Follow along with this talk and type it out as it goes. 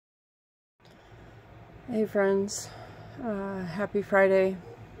Hey friends, happy Friday,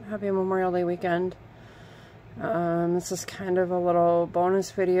 happy Memorial Day weekend. This is kind of a little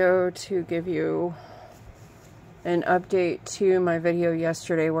bonus video to give you an update to my video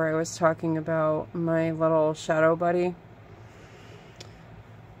yesterday where I was talking about my little shadow buddy.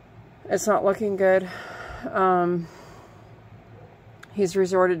 It's not looking good. He's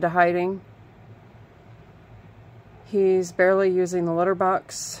resorted to hiding. He's barely using the litter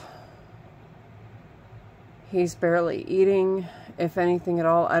box. He's barely eating, if anything at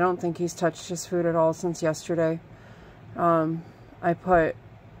all. I don't think he's touched his food at all since yesterday. I put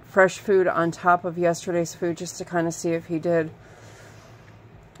fresh food on top of yesterday's food just to kind of see if he did,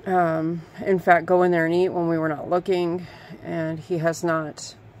 in fact, go in there and eat when we were not looking. And he has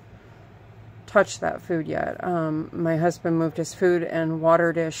not touched that food yet. My husband moved his food and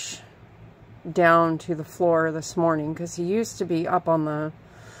water dish down to the floor this morning because he used to be up on the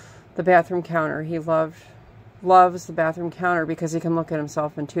bathroom counter. He loves the bathroom counter because he can look at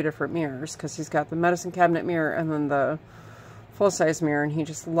himself in two different mirrors, because he's got the medicine cabinet mirror and then the full-size mirror, and he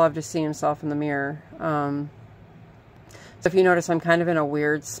just loved to see himself in the mirror. So if you notice, I'm kind of in a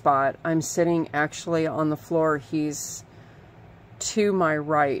weird spot. I'm sitting actually on the floor. He's to my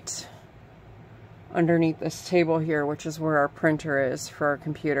right underneath this table here, which is where our printer is for our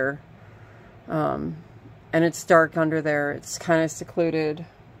computer. And it's dark under there. It's kind of secluded.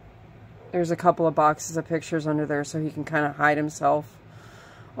 There's a couple of boxes of pictures under there so he can kind of hide himself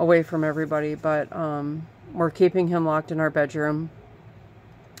away from everybody. But we're keeping him locked in our bedroom,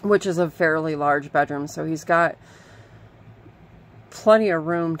 which is a fairly large bedroom. So he's got plenty of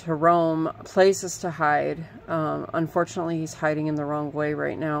room to roam, places to hide. Unfortunately, he's hiding in the wrong way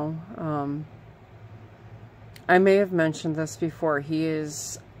right now. I may have mentioned this before. He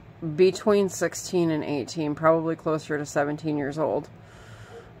is between 16 and 18, probably closer to 17 years old.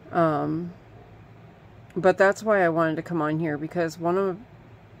 But that's why I wanted to come on here, because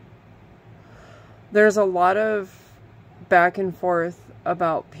there's a lot of back and forth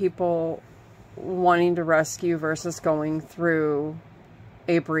about people wanting to rescue versus going through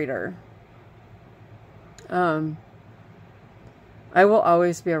a breeder. I will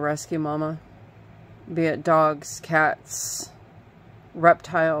always be a rescue mama, be it dogs, cats,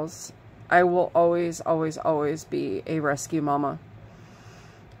 reptiles. I will always, always, always be a rescue mama.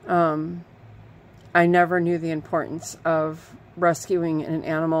 I never knew the importance of rescuing an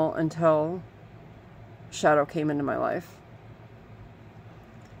animal until Shadow came into my life.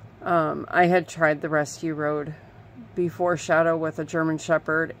 I had tried the rescue road before Shadow with a German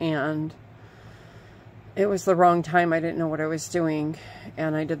Shepherd, and it was the wrong time. I didn't know what I was doing,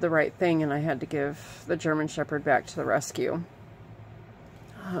 and I did the right thing, and I had to give the German Shepherd back to the rescue.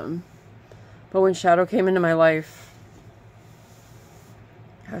 But when Shadow came into my life,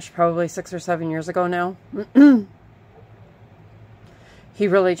 gosh, probably 6 or 7 years ago now, he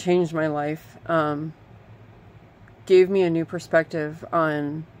really changed my life. Gave me a new perspective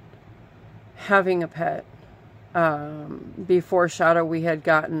on having a pet. Before Shadow, we had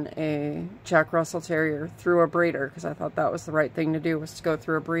gotten a Jack Russell Terrier through a breeder, because I thought that was the right thing to do, was to go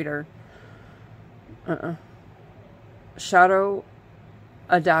through a breeder. Shadow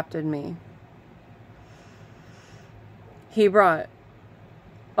adopted me. He brought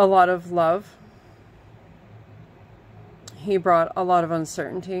a lot of love. He brought a lot of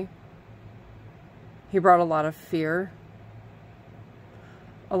uncertainty. He brought a lot of fear.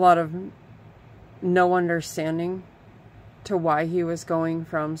 A lot of no understanding to why he was going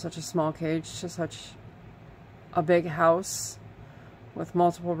from such a small cage to such a big house with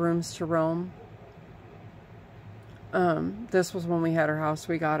multiple rooms to roam. This was when we had our house.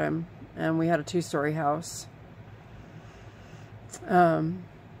 We got him, and we had a 2-story house.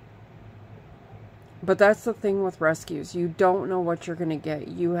 But that's the thing with rescues. You don't know what you're going to get.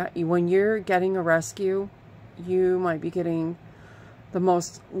 When you're getting a rescue, you might be getting the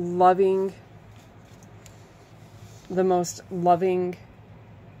most loving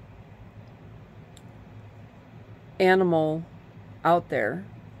animal out there,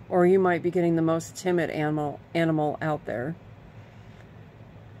 or you might be getting the most timid animal out there.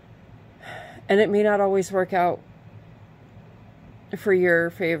 And it may not always work out for your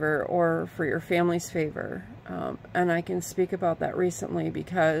favor or for your family's favor. And I can speak about that recently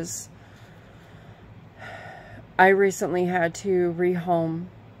because I recently had to rehome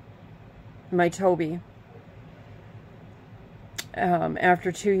my Toby.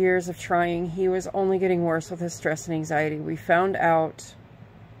 After 2 years of trying, he was only getting worse with his stress and anxiety. We found out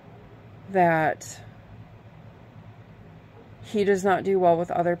that he does not do well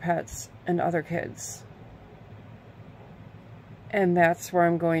with other pets and other kids. And that's where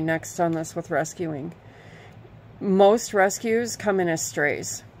I'm going next on this with rescuing. Most rescues come in as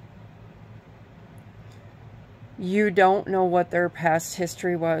strays. You don't know what their past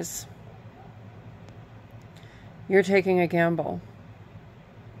history was. You're taking a gamble.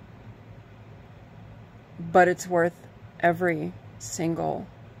 But it's worth every single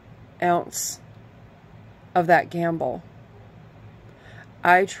ounce of that gamble.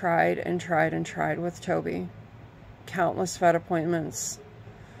 I tried and tried and tried with Toby. Countless vet appointments.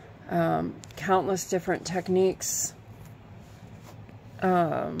 Countless different techniques.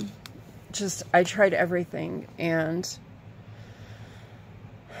 I tried everything, and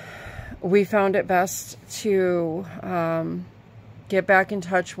we found it best to get back in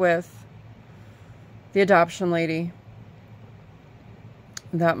touch with the adoption lady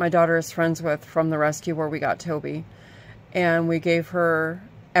that my daughter is friends with from the rescue where we got Toby. And we gave her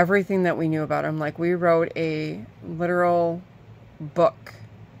everything that we knew about him. Like, we wrote a literal book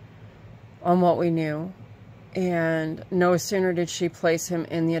on what we knew. And no sooner did she place him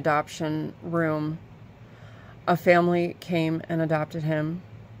in the adoption room, a family came and adopted him.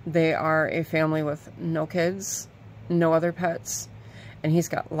 They are a family with no kids, no other pets, and he's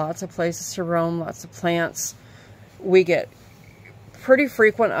got lots of places to roam, lots of plants. We get pretty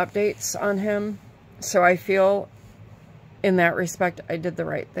frequent updates on him, so I feel in that respect I did the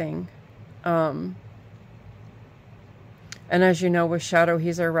right thing. And as you know, with Shadow,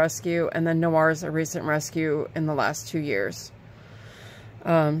 he's our rescue, and then Noir is a recent rescue in the last 2 years.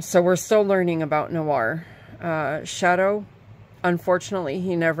 So we're still learning about Noir. Shadow, unfortunately,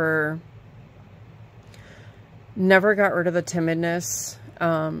 he never got rid of the timidness.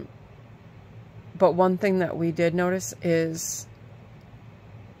 But one thing that we did notice is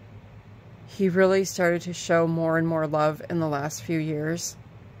he really started to show more and more love in the last few years.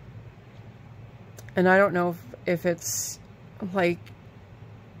 And I don't know if it's like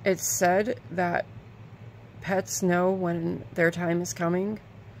it's said that pets know when their time is coming.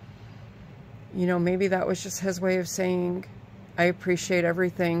 You know, maybe that was just his way of saying, I appreciate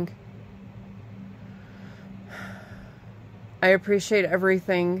everything. I appreciate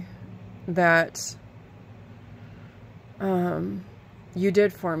everything that you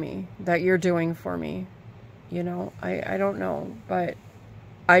did for me, that you're doing for me. You know, I don't know, but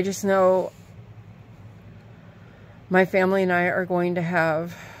I just know my family and I are going to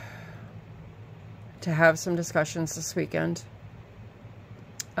have some discussions this weekend.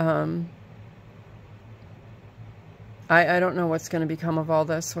 I don't know what's going to become of all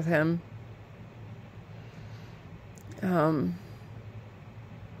this with him.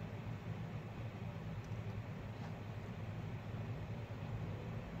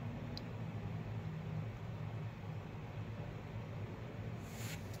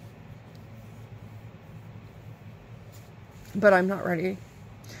 But I'm not ready.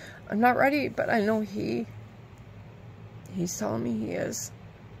 I'm not ready, but I know he's telling me he is.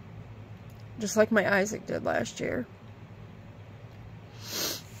 Just like my Isaac did last year.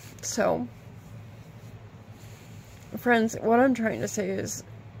 So, friends, what I'm trying to say is,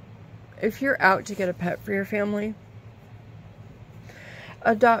 if you're out to get a pet for your family,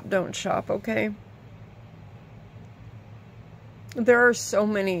 adopt, don't shop, okay? There are so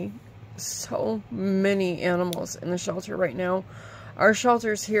many animals in the shelter right now. Our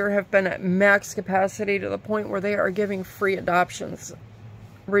shelters here have been at max capacity to the point where they are giving free adoptions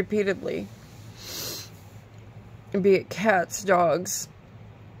repeatedly. Be it cats, dogs.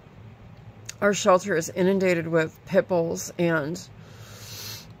 Our shelter is inundated with pit bulls and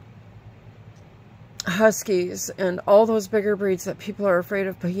huskies and all those bigger breeds that people are afraid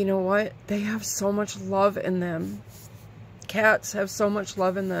of. But you know what? They have so much love in them. Cats have so much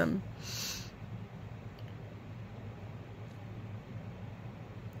love in them.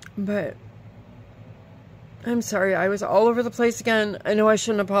 But I'm sorry, I was all over the place again. I know I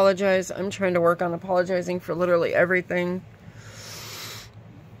shouldn't apologize. I'm trying to work on apologizing for literally everything.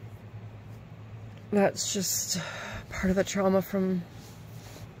 That's just part of the trauma from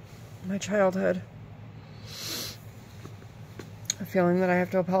my childhood. A feeling that I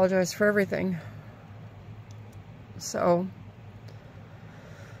have to apologize for everything. So,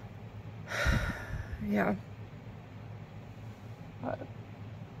 yeah. But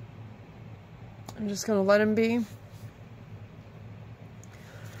I'm just going to let him be.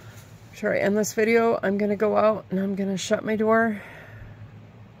 After I end this video, I'm going to go out and I'm going to shut my door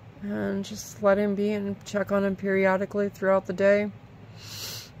and just let him be and check on him periodically throughout the day.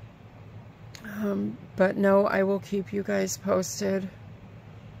 But no, I will keep you guys posted,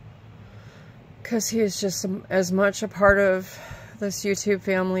 because he is just as much a part of this YouTube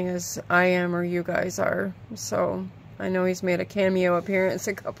family as I am or you guys are. So I know he's made a cameo appearance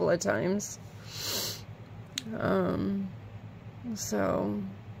a couple of times. So,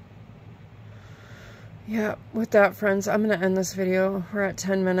 yeah, with that, friends, I'm going to end this video. We're at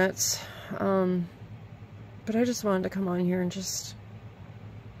 10 minutes. But I just wanted to come on here and just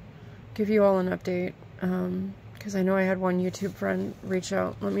give you all an update. Because I know I had one YouTube friend reach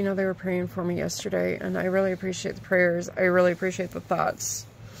out, let me know they were praying for me yesterday, and I really appreciate the prayers. I really appreciate the thoughts.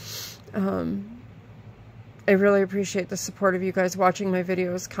 I really appreciate the support of you guys watching my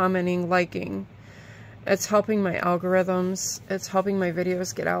videos, commenting, liking. It's helping my algorithms. It's helping my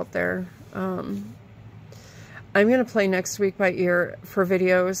videos get out there. I'm going to play next week by ear for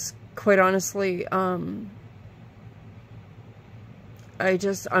videos. Quite honestly, I'm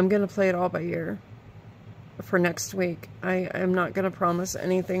going to play it all by ear for next week. I'm not going to promise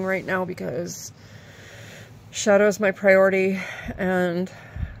anything right now because Shadow is my priority, and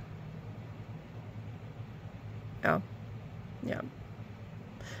yeah.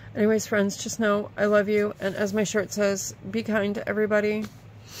 Anyways, friends, just know I love you, and as my shirt says, be kind to everybody.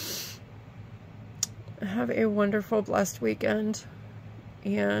 Have a wonderful, blessed weekend,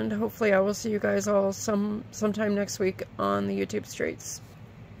 and hopefully I will see you guys all sometime next week on the YouTube streets.